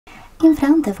In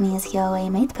front of me is HUAWEI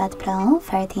MatePad Pro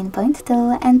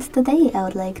 13.2 and today I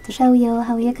would like to show you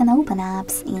how you can open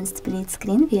apps in split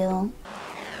screen view.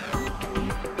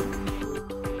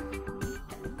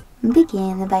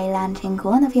 Begin by launching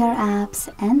one of your apps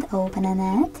and opening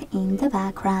it in the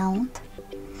background.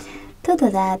 To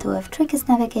do that with trickiest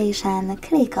navigation,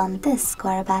 click on this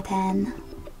square button.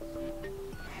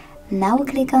 Now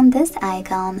click on this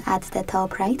icon at the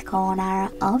top right corner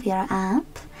of your app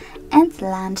and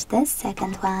launch the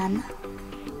second one.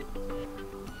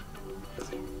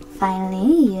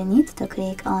 Finally, you need to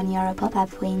click on your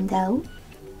pop-up window.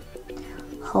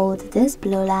 Hold this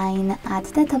blue line at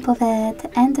the top of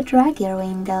it and drag your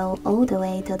window all the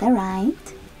way to the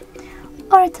right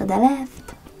or to the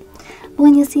left.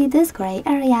 When you see this gray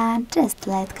area, just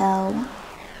let go.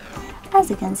 As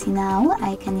you can see now,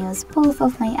 I can use both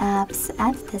of my apps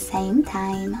at the same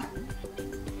time.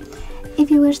 If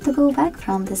you wish to go back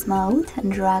from this mode,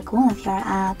 drag one of your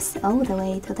apps all the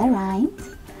way to the right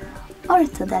or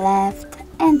to the left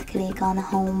and click on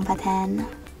Home button.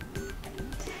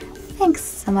 Thanks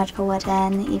so much for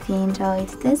watching. If you enjoyed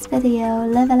this video,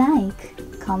 leave a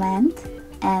like, comment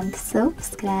and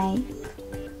subscribe.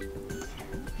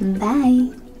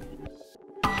 Bye!